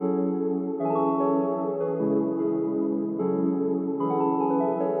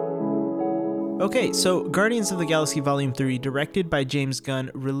Okay, so Guardians of the Galaxy Volume 3, directed by James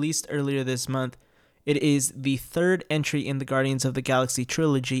Gunn, released earlier this month. It is the third entry in the Guardians of the Galaxy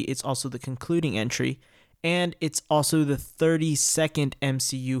trilogy. It's also the concluding entry, and it's also the 32nd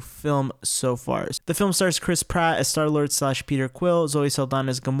MCU film so far. The film stars Chris Pratt as Star-Lord / Peter Quill, Zoe Saldana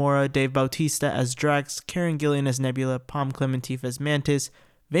as Gamora, Dave Bautista as Drax, Karen Gillan as Nebula, Palm Clementif as Mantis,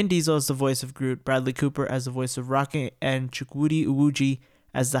 Vin Diesel as the voice of Groot, Bradley Cooper as the voice of Rocket, and Chukwudi Iwuji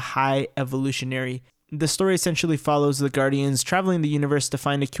as the High Evolutionary. The story essentially follows the Guardians traveling the universe to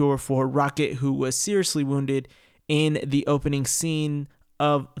find a cure for Rocket, who was seriously wounded in the opening scene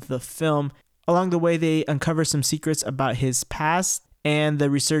of the film. Along the way, they uncover some secrets about his past and the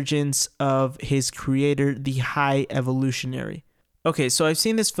resurgence of his creator, the High Evolutionary. Okay, so I've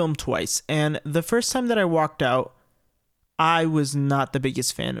seen this film twice, and the first time that I walked out, I was not the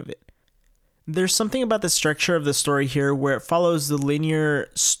biggest fan of it. There's something about the structure of the story here where it follows the linear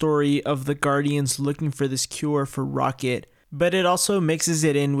story of the Guardians looking for this cure for Rocket, but it also mixes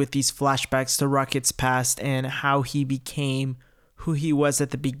it in with these flashbacks to Rocket's past and how he became who he was at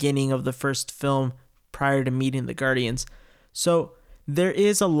the beginning of the first film prior to meeting the Guardians. So there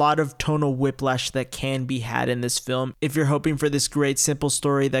is a lot of tonal whiplash that can be had in this film if you're hoping for this great simple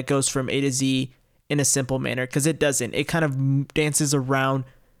story that goes from A to Z in a simple manner, because it doesn't. It kind of dances around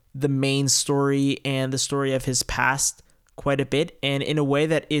the main story and the story of his past quite a bit, and in a way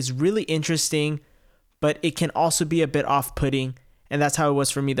that is really interesting, but it can also be a bit off-putting, and that's how it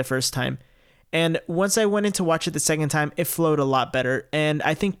was for me the first time. And once I went in to watch it the second time, it flowed a lot better. And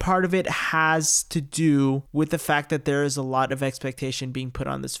I think part of it has to do with the fact that there is a lot of expectation being put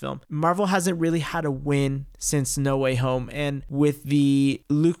on this film. Marvel hasn't really had a win since No Way Home. And with the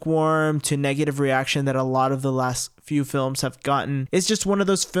lukewarm to negative reaction that a lot of the last few films have gotten, it's just one of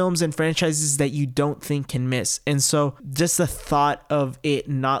those films and franchises that you don't think can miss. And so just the thought of it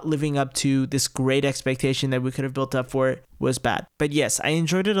not living up to this great expectation that we could have built up for it was bad. But yes, I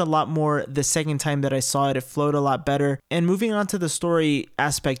enjoyed it a lot more the second time that I saw it. It flowed a lot better. And moving on to the story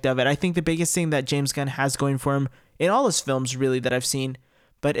aspect of it, I think the biggest thing that James Gunn has going for him in all his films really that I've seen,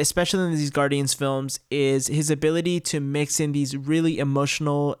 but especially in these Guardians films, is his ability to mix in these really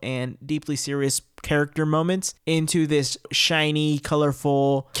emotional and deeply serious character moments into this shiny,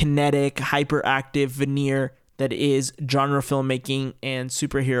 colorful, kinetic, hyperactive veneer that is genre filmmaking and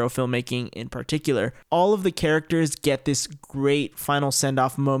superhero filmmaking in particular. All of the characters get this great final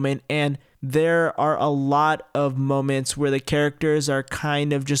send-off moment, and there are a lot of moments where the characters are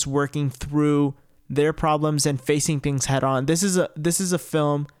kind of just working through their problems and facing things head on. This is a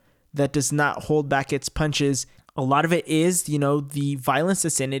film that does not hold back its punches. A lot of it is, the violence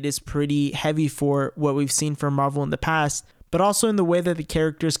that's in it is pretty heavy for what we've seen from Marvel in the past, but also in the way that the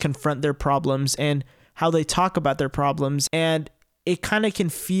characters confront their problems and how they talk about their problems. And it kind of can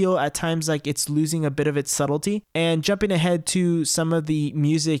feel at times like it's losing a bit of its subtlety. And jumping ahead to some of the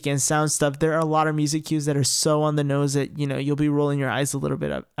music and sound stuff, there are a lot of music cues that are so on the nose that, you'll be rolling your eyes a little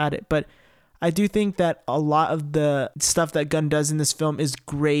bit at it. But I do think that a lot of the stuff that Gunn does in this film is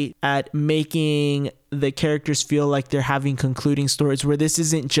great at making the characters feel like they're having concluding stories, where this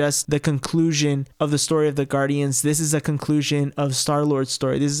isn't just the conclusion of the story of the Guardians. This is a conclusion of Star-Lord's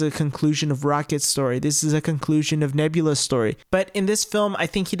story. This is a conclusion of Rocket's story. This is a conclusion of Nebula's story. But in this film, I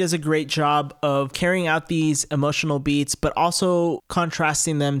think he does a great job of carrying out these emotional beats, but also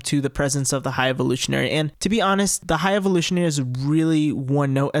contrasting them to the presence of the High Evolutionary. And to be honest, the High Evolutionary is really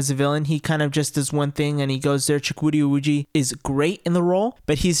one note as a villain. He kind of just does one thing and he goes there. Chukwudi Iwuji is great in the role,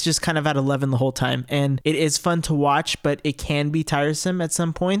 but he's just kind of at 11 the whole time. And it is fun to watch, but it can be tiresome at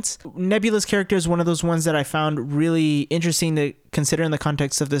some points. Nebula's character is one of those ones that I found really interesting to consider in the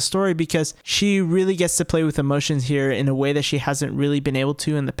context of this story, because she really gets to play with emotions here in a way that she hasn't really been able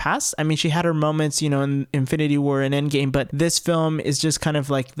to in the past. I mean, she had her moments, in Infinity War and Endgame, but this film is just kind of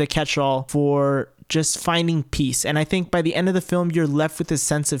like the catch-all for just finding peace. And I think by the end of the film, you're left with a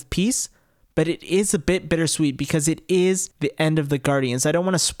sense of peace, but it is a bit bittersweet because it is the end of the Guardians. I don't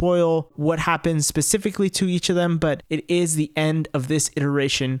want to spoil what happens specifically to each of them, but it is the end of this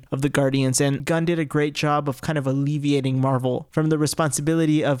iteration of the Guardians. And Gunn did a great job of kind of alleviating Marvel from the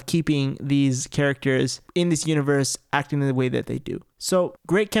responsibility of keeping these characters in this universe acting in the way that they do. So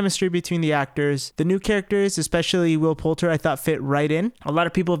great chemistry between the actors. The new characters, especially Will Poulter, I thought fit right in. A lot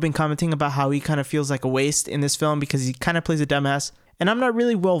of people have been commenting about how he kind of feels like a waste in this film because he kind of plays a dumbass. And I'm not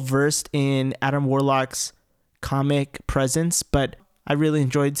really well versed in Adam Warlock's comic presence, but I really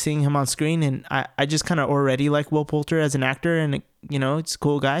enjoyed seeing him on screen, and I just kind of already like Will Poulter as an actor, and it's a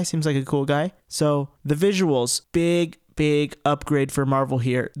cool guy, seems like a cool guy. So the visuals, big big upgrade for Marvel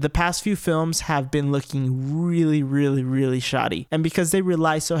here. The past few films have been looking really shoddy. And because they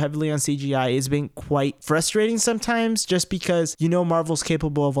rely so heavily on CGI, it's been quite frustrating sometimes, just because Marvel's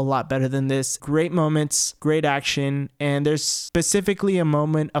capable of a lot better than this. Great moments, great action, and there's specifically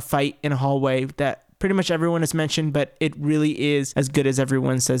a fight in a hallway that pretty much everyone has mentioned, but it really is as good as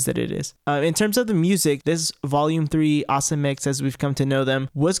everyone says that it is. In terms of the music, this Volume 3 awesome mix, as we've come to know them,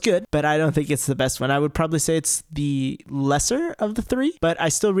 was good, but I don't think it's the best one. I would probably say it's the lesser of the three, but I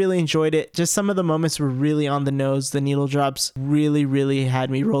still really enjoyed it. Just some of the moments were really on the nose. The needle drops really had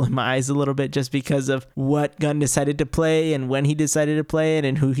me rolling my eyes a little bit, just because of what Gunn decided to play and when he decided to play it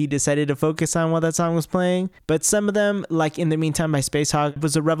and who he decided to focus on while that song was playing. But some of them, like In the Meantime by Space Hog,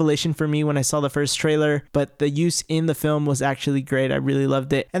 was a revelation for me when I saw the first trailer, but the use in the film was actually great. I really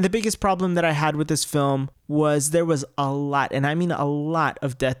loved it. And the biggest problem that I had with this film was there was a lot, and I mean a lot,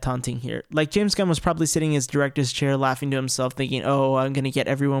 of death taunting here. Like, James Gunn was probably sitting in his director's chair laughing to himself, thinking, oh, I'm going to get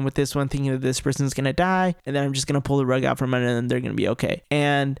everyone with this one, thinking that this person's going to die, and then I'm just going to pull the rug out from under them and they're going to be okay.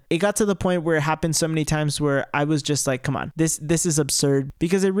 And it got to the point where it happened so many times where I was just like, come on, this is absurd,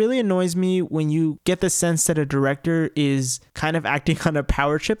 because it really annoys me when you get the sense that a director is kind of acting on a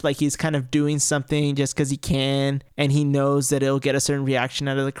power trip, like he's kind of doing something just because he can, and he knows that it'll get a certain reaction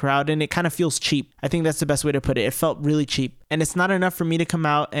out of the crowd, and it kind of feels cheap. I think that's the best way to put it. It felt really cheap. And it's not enough for me to come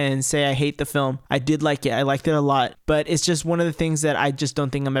out and say I hate the film. I did like it. I liked it a lot. But it's just one of the things that I just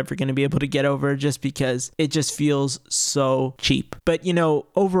don't think I'm ever going to be able to get over, just because it just feels so cheap. But,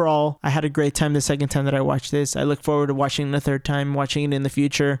 overall, I had a great time the second time that I watched this. I look forward to watching it the third time, watching it in the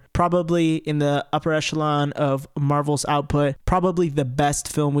future. Probably in the upper echelon of Marvel's output. Probably the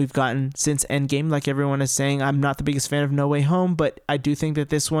best film we've gotten since Endgame, like everyone is saying. I'm not the biggest fan of No Way Home, but I do think that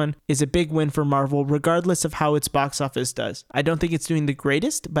this one is a big win for Marvel, regardless of how its box office does. I don't think it's doing the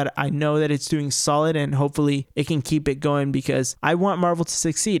greatest, but I know that it's doing solid, and hopefully it can keep it going, because I want Marvel to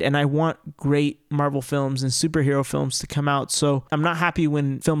succeed, and I want great Marvel films and superhero films to come out. So I'm not happy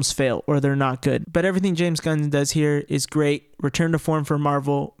when films fail or they're not good. But everything James Gunn does here is great. Return to form for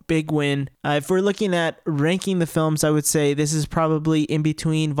Marvel, big win. If we're looking at ranking the films, I would say this is probably in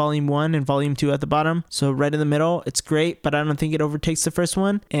between Volume 1 and Volume 2 at the bottom. So right in the middle. It's great, but I don't think it overtakes the first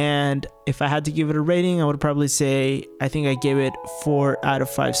one. And if I had to give it a rating, I would probably say I think I gave it 4 out of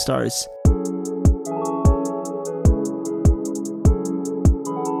 5 stars.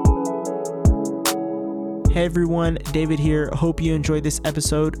 Hey everyone, David here. Hope you enjoyed this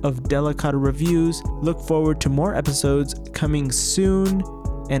episode of Delacato Reviews. Look forward to more episodes coming soon,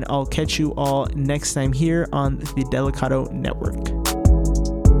 and I'll catch you all next time here on the Delacato Network.